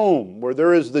Father's home, where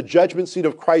there is the judgment seat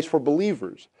of Christ for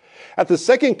believers. At the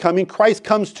second coming, Christ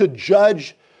comes to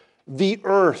judge the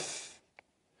earth.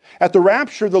 At the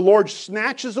rapture, the Lord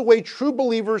snatches away true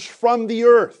believers from the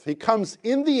earth. He comes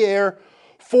in the air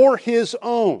for his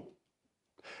own.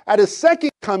 At his second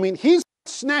coming, he's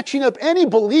not snatching up any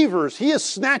believers. He is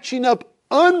snatching up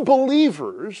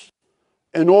unbelievers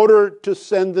in order to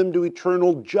send them to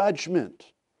eternal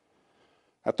judgment.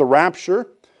 At the rapture,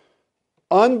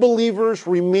 unbelievers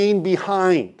remain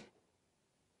behind.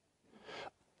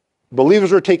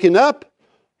 Believers are taken up,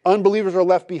 unbelievers are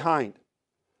left behind.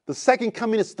 The second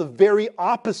coming is the very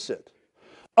opposite.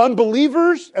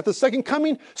 Unbelievers at the second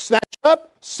coming, snatched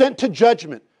up, sent to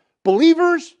judgment.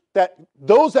 Believers,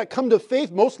 those that come to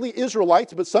faith, mostly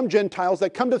Israelites, but some Gentiles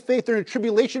that come to faith during the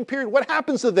tribulation period, what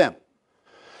happens to them?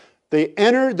 They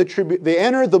enter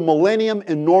the millennium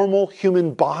in normal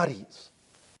human bodies.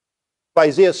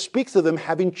 Isaiah speaks of them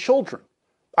having children.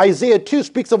 Isaiah 2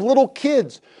 speaks of little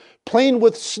kids playing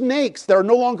with snakes that are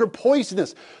no longer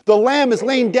poisonous. The lamb is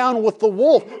laying down with the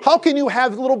wolf. How can you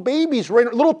have little babies,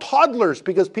 little toddlers,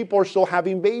 because people are still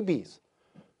having babies?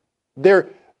 They're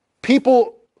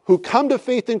people who come to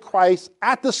faith in Christ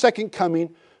at the second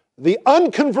coming. The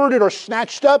unconverted are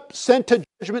snatched up, sent to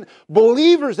judgment.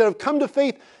 Believers that have come to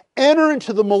faith enter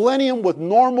into the millennium with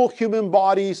normal human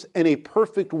bodies and a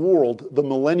perfect world, the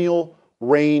millennial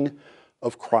reign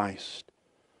of Christ.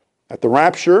 At the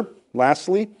rapture,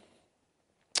 lastly,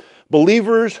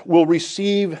 believers will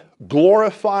receive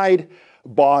glorified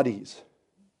bodies.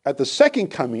 At the second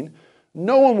coming,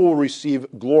 no one will receive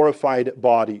glorified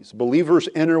bodies. Believers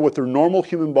enter with their normal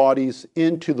human bodies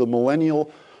into the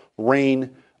millennial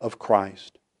reign of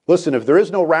Christ. Listen, if there is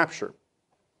no rapture,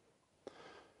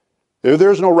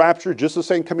 just the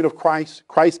second coming of Christ,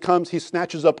 Christ comes, he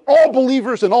snatches up all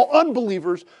believers and all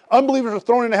unbelievers. Unbelievers are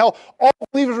thrown into hell. All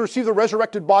believers receive the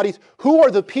resurrected bodies. Who are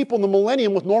the people in the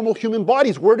millennium with normal human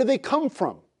bodies? Where do they come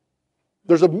from?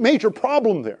 There's a major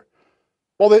problem there.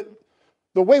 Well,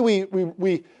 the way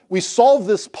we solve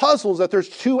this puzzle is that there's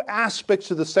two aspects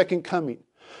to the second coming.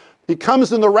 He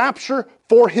comes in the rapture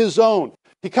for his own.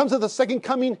 He comes at the second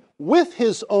coming with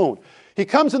his own. He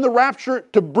comes in the rapture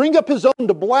to bring up his own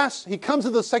to bless. He comes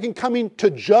in the second coming to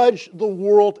judge the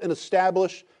world and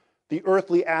establish the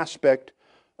earthly aspect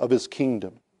of his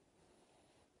kingdom.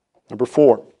 Number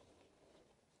 4,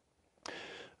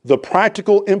 the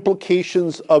practical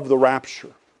implications of the rapture.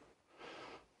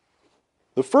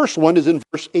 The first one is in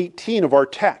verse 18 of our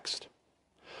text.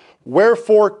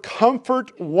 Wherefore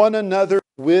comfort one another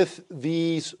with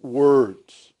these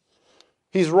words.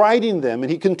 He's writing them, and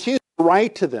he continues to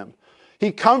write to them.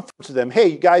 He comforts them.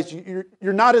 Hey, guys,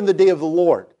 you're not in the day of the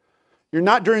Lord. You're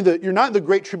not in the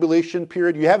Great Tribulation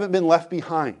period. You haven't been left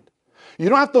behind. You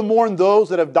don't have to mourn those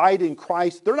that have died in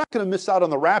Christ. They're not going to miss out on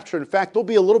the rapture. In fact, they'll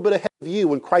be a little bit ahead of you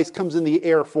when Christ comes in the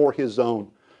air for his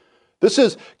own. This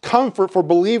is comfort for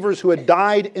believers who had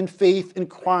died in faith in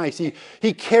Christ.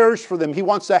 He cares for them. He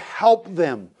wants to help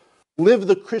them live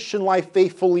the Christian life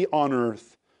faithfully on earth.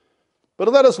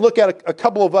 But let us look at a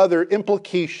couple of other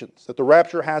implications that the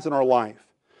rapture has in our life.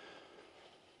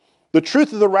 The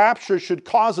truth of the rapture should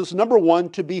cause us, number 1,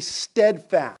 to be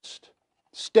steadfast.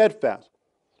 Steadfast.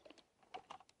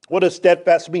 What does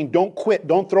steadfast mean? Don't quit.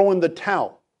 Don't throw in the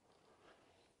towel.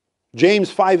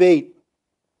 James 5:8.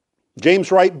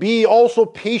 James writes, be also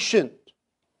patient.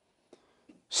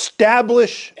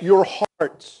 Establish your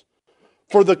hearts.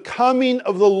 For the coming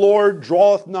of the Lord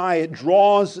draweth nigh. It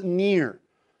draws near.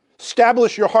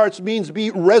 Establish your hearts means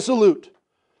be resolute.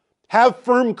 Have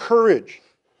firm courage.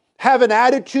 Have an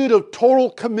attitude of total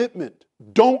commitment.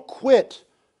 Don't quit.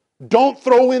 Don't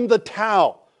throw in the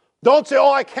towel. Don't say,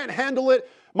 oh, I can't handle it.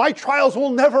 My trials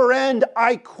will never end.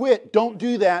 I quit. Don't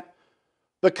do that.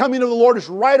 The coming of the Lord is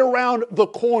right around the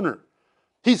corner.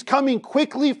 He's coming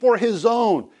quickly for his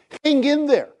own. Hang in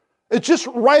there. It's just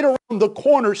right around the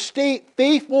corner. Stay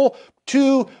faithful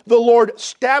to the Lord.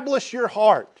 Establish your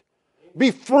heart. Be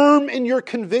firm in your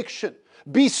conviction.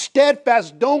 Be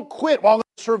steadfast. Don't quit. Well, I'm going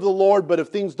to serve the Lord, but if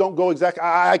things don't go exactly,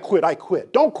 I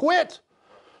quit. Don't quit.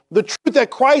 The truth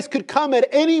that Christ could come at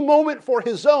any moment for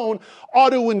his own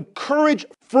ought to encourage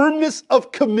firmness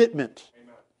of commitment.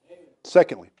 Amen.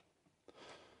 Secondly,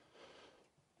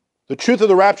 the truth of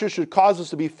the rapture should cause us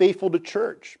to be faithful to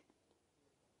church.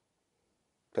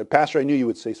 Okay, Pastor, I knew you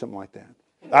would say something like that.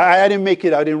 I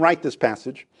didn't write this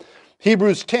passage.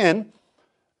 Hebrews 10.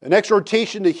 An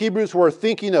exhortation to Hebrews who are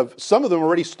thinking of, some of them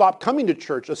already stopped coming to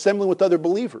church, assembling with other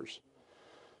believers.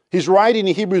 He's writing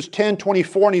in Hebrews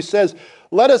 10:24, and he says,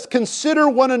 let us consider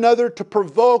one another to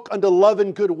provoke unto love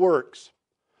and good works.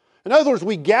 In other words,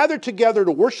 we gather together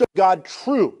to worship God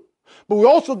true, but we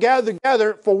also gather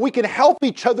together for we can help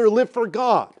each other live for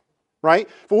God, right?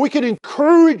 For we can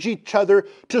encourage each other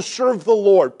to serve the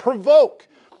Lord. Provoke.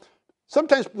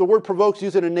 Sometimes the word provoke is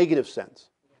used in a negative sense.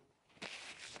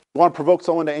 You want to provoke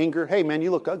someone to anger? Hey, man,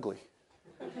 you look ugly.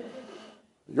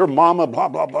 Your mama, blah,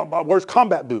 blah, blah, blah. Where's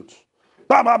combat boots?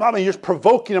 Blah, blah, blah. And you're just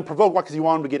provoking and provoke because you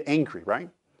want them to get angry, right?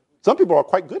 Some people are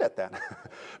quite good at that.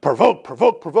 Provoke.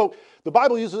 The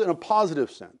Bible uses it in a positive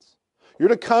sense. You're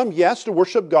to come, yes, to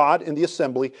worship God in the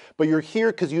assembly, but you're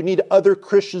here because you need other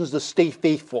Christians to stay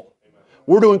faithful. Amen.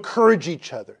 We're to encourage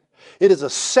each other. It is a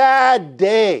sad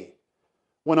day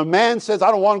when a man says, I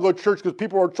don't want to go to church because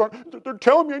people are they're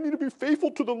telling me I need to be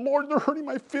faithful to the Lord and they're hurting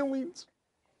my feelings.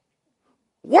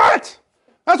 What?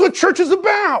 That's what church is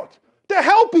about. To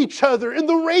help each other in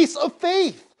the race of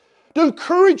faith. To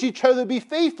encourage each other to be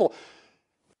faithful.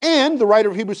 And the writer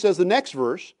of Hebrews says the next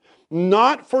verse,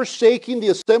 not forsaking the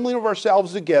assembling of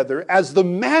ourselves together as the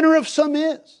manner of some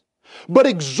is, but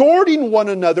exhorting one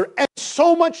another, and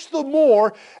so much the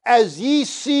more as ye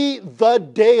see the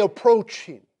day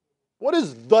approaching. What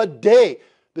is the day?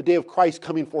 The day of Christ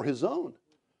coming for his own.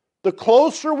 The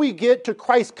closer we get to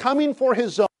Christ coming for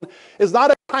his own is not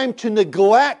a time to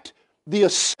neglect the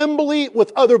assembly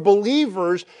with other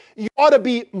believers, you ought to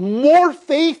be more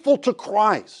faithful to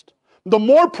Christ. The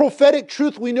more prophetic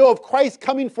truth we know of Christ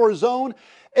coming for his own,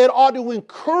 it ought to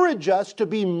encourage us to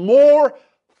be more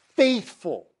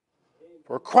faithful.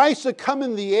 For Christ to come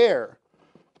in the air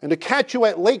and to catch you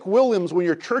at Lake Williams when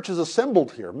your church is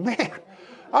assembled here. Man,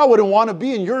 I wouldn't want to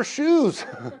be in your shoes.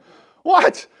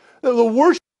 What? The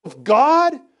worship of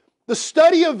God, the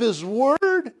study of his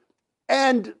word,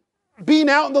 and being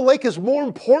out in the lake is more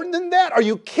important than that? Are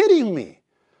you kidding me?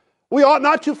 We ought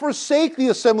not to forsake the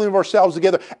assembling of ourselves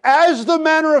together, as the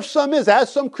manner of some is,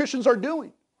 as some Christians are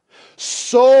doing.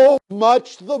 So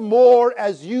much the more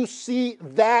as you see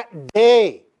that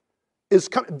day is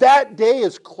coming. That day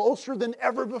is closer than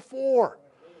ever before.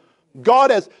 God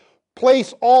has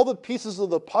placed all the pieces of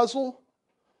the puzzle,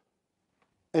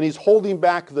 and he's holding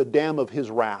back the dam of his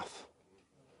wrath.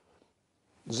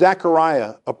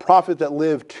 Zechariah, a prophet that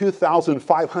lived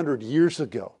 2,500 years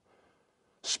ago,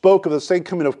 spoke of the second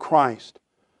coming of Christ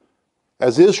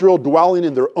as Israel dwelling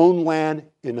in their own land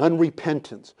in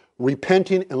unrepentance,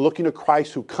 repenting and looking to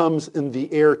Christ who comes in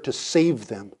the air to save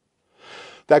them.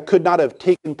 That could not have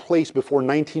taken place before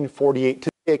 1948.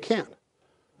 Today it can.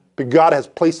 But God has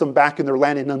placed them back in their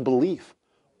land in unbelief.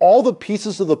 All the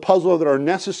pieces of the puzzle that are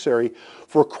necessary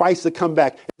for Christ to come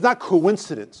back. It's not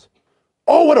coincidence.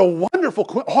 Oh, what a wonderful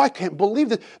coincidence. Oh, I can't believe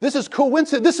this. This is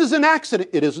coincidence. This is an accident.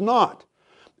 It is not.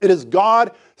 It is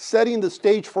God setting the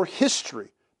stage for history,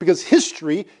 because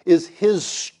history is his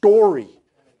story.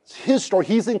 It's his story.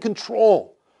 He's in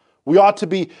control. We ought to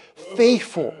be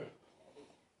faithful.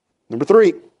 Number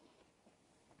 3,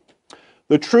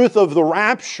 the truth of the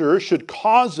rapture should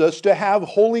cause us to have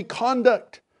holy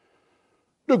conduct,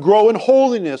 to grow in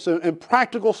holiness and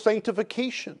practical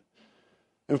sanctification.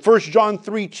 In 1 John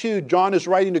 3:2, John is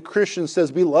writing to Christians,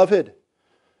 says, "Beloved,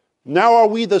 now are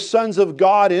we the sons of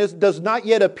God, and it does not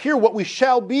yet appear what we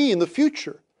shall be in the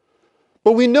future.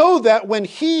 But we know that when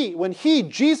he,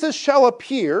 Jesus, shall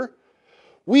appear,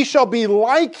 we shall be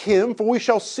like him, for we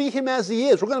shall see him as he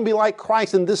is." We're going to be like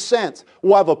Christ in this sense.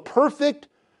 We'll have a perfect,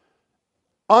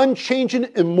 unchanging,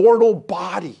 immortal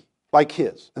body like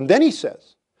his. And then he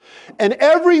says, "And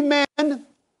every man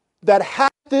that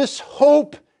hath this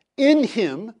hope in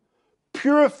him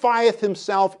purifieth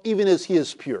himself even as he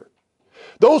is pure."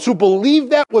 Those who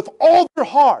believe that with all their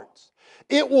hearts,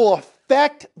 it will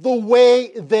affect the way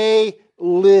they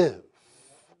live.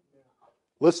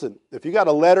 Listen, if you got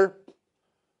a letter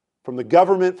from the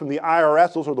government, from the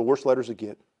IRS, those are the worst letters to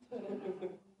get.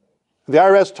 The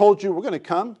IRS told you, we're going to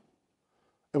come,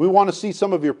 and we want to see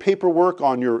some of your paperwork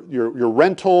on your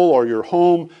rental or your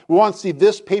home. We want to see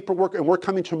this paperwork, and we're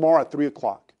coming tomorrow at 3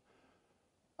 o'clock.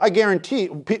 I guarantee,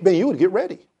 man, you would get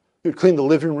ready. You'd clean the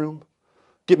living room.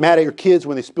 Get mad at your kids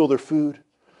when they spill their food.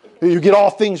 You get all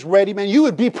things ready, man. You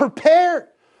would be prepared.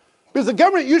 Because the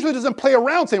government usually doesn't play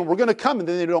around saying, we're going to come, and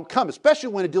then they don't come, especially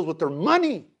when it deals with their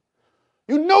money.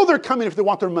 You know they're coming if they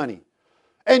want their money.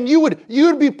 And you would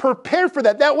be prepared for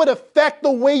that. That would affect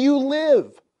the way you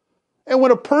live. And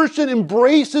when a person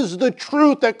embraces the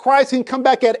truth that Christ can come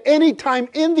back at any time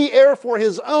in the air for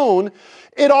his own,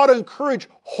 it ought to encourage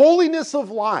holiness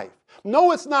of life.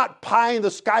 No, it's not pie in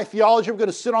the sky theology. We're going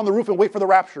to sit on the roof and wait for the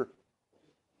rapture.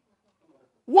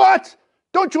 What?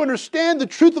 Don't you understand? The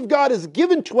truth of God is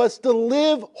given to us to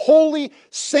live holy,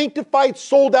 sanctified,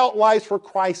 sold out lives for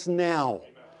Christ now.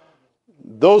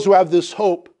 Those who have this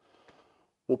hope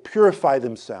will purify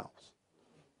themselves.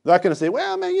 They're not going to say,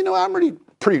 well, man, I'm already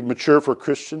pretty mature for a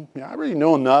Christian. Yeah, I already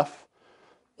know enough.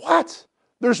 What?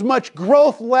 There's much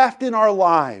growth left in our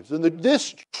lives. And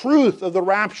this truth of the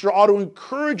rapture ought to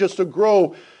encourage us to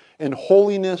grow in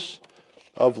holiness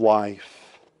of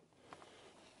life.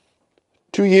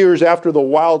 2 years after the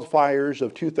wildfires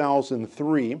of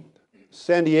 2003,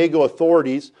 San Diego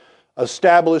authorities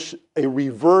established a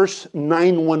reverse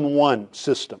 911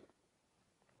 system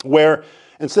where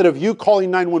instead of you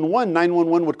calling 911,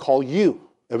 911 would call you.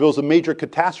 If it was a major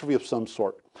catastrophe of some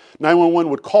sort,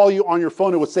 911 would call you on your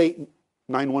phone. It would say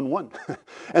 911.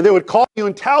 And they would call you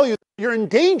and tell you you're in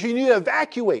danger, you need to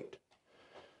evacuate.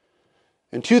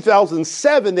 In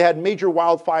 2007, they had major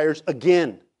wildfires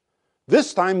again.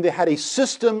 This time they had a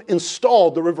system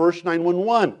installed to reverse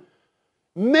 911.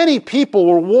 Many people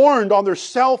were warned on their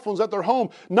cell phones at their home,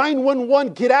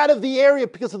 911, get out of the area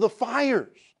because of the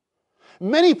fires.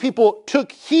 Many people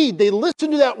took heed. They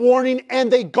listened to that warning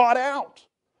and they got out.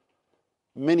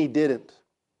 Many didn't.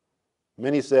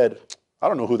 Many said, I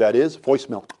don't know who that is.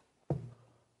 Voicemail.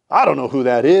 I don't know who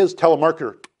that is.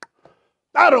 Telemarketer.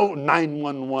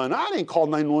 911. I didn't call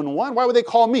 911. Why would they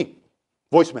call me?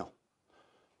 Voicemail.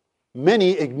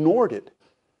 Many ignored it.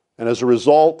 And as a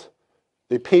result,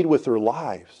 They paid with their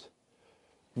lives.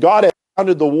 God has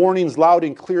sounded the warnings loud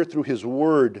and clear through His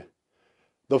Word.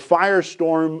 The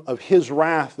firestorm of His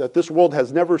wrath that this world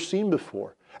has never seen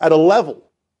before, at a level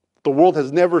the world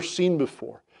has never seen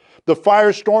before. The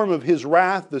firestorm of His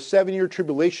wrath, the 7-year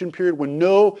tribulation period when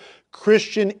no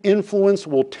Christian influence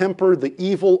will temper the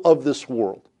evil of this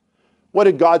world. What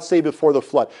did God say before the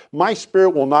flood? My Spirit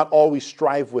will not always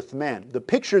strive with man. The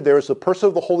picture there is the person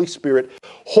of the Holy Spirit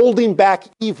holding back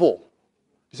evil.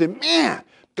 You say, man,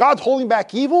 God's holding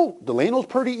back evil? Delano's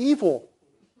pretty evil.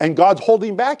 And God's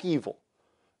holding back evil.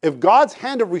 If God's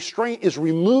hand of restraint is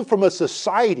removed from a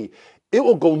society, it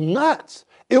will go nuts.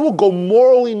 It will go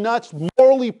morally nuts,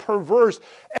 morally perverse,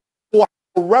 and will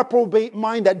have a reprobate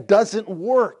mind that doesn't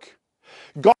work.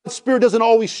 God's Spirit doesn't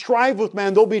always strive with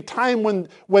man. There'll be a time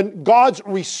when God's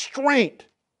restraint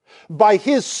by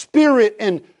His Spirit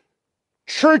and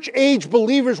church-age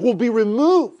believers will be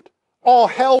removed. All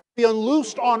hell will be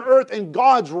unloosed on earth, and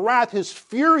God's wrath, His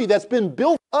fury that's been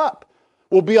built up,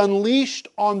 will be unleashed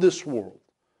on this world.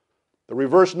 The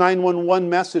reverse 911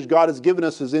 message God has given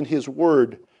us is in His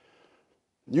Word.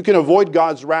 You can avoid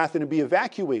God's wrath and be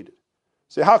evacuated.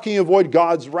 So how can you avoid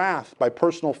God's wrath? By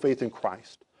personal faith in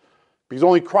Christ. Because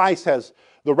only Christ has,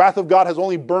 the wrath of God has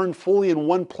only burned fully in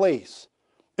one place.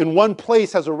 In one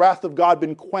place has the wrath of God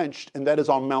been quenched, and that is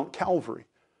on Mount Calvary.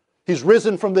 He's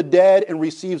risen from the dead and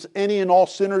receives any and all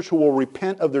sinners who will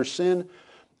repent of their sin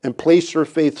and place their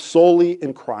faith solely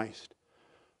in Christ.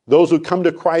 Those who come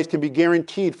to Christ can be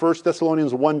guaranteed, 1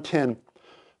 Thessalonians 1:10,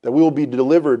 that we will be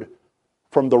delivered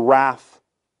from the wrath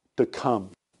to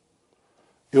come.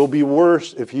 It will be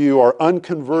worse if you are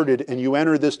unconverted and you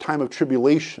enter this time of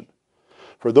tribulation.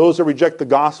 For those that reject the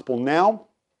gospel now,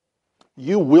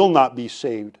 you will not be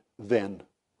saved then.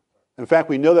 In fact,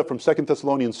 we know that from 2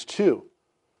 Thessalonians 2.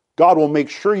 God will make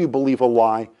sure you believe a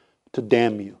lie to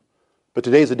damn you. But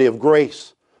today is a day of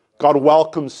grace. God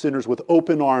welcomes sinners with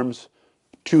open arms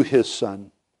to His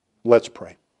Son. Let's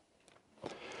pray.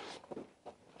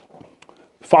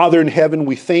 Father in heaven,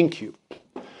 we thank You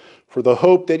for the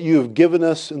hope that You have given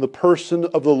us in the person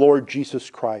of the Lord Jesus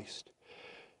Christ.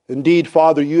 Indeed,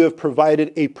 Father, You have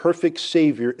provided a perfect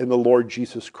Savior in the Lord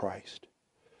Jesus Christ.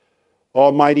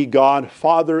 Almighty God,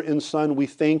 Father and Son, we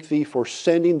thank Thee for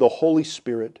sending the Holy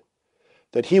Spirit,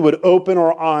 that He would open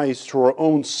our eyes to our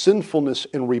own sinfulness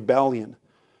and rebellion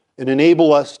and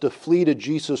enable us to flee to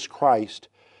Jesus Christ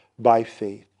by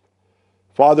faith.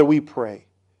 Father, we pray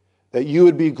that You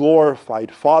would be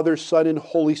glorified, Father, Son, and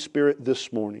Holy Spirit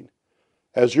this morning,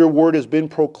 as Your word has been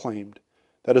proclaimed,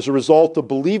 that as a result of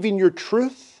believing Your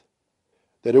truth,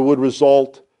 that it would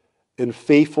result in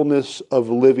faithfulness of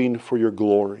living for Your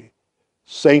glory.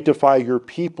 Sanctify Your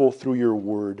people through Your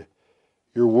word.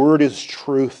 Your word is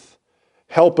truth.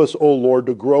 Help us, O Lord,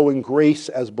 to grow in grace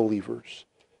as believers.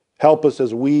 Help us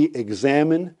as we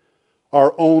examine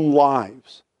our own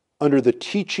lives under the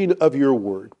teaching of Your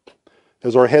word.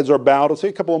 As our heads are bowed, let's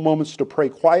take a couple of moments to pray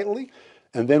quietly,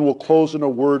 and then we'll close in a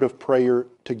word of prayer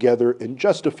together in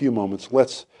just a few moments.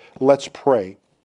 Let's pray.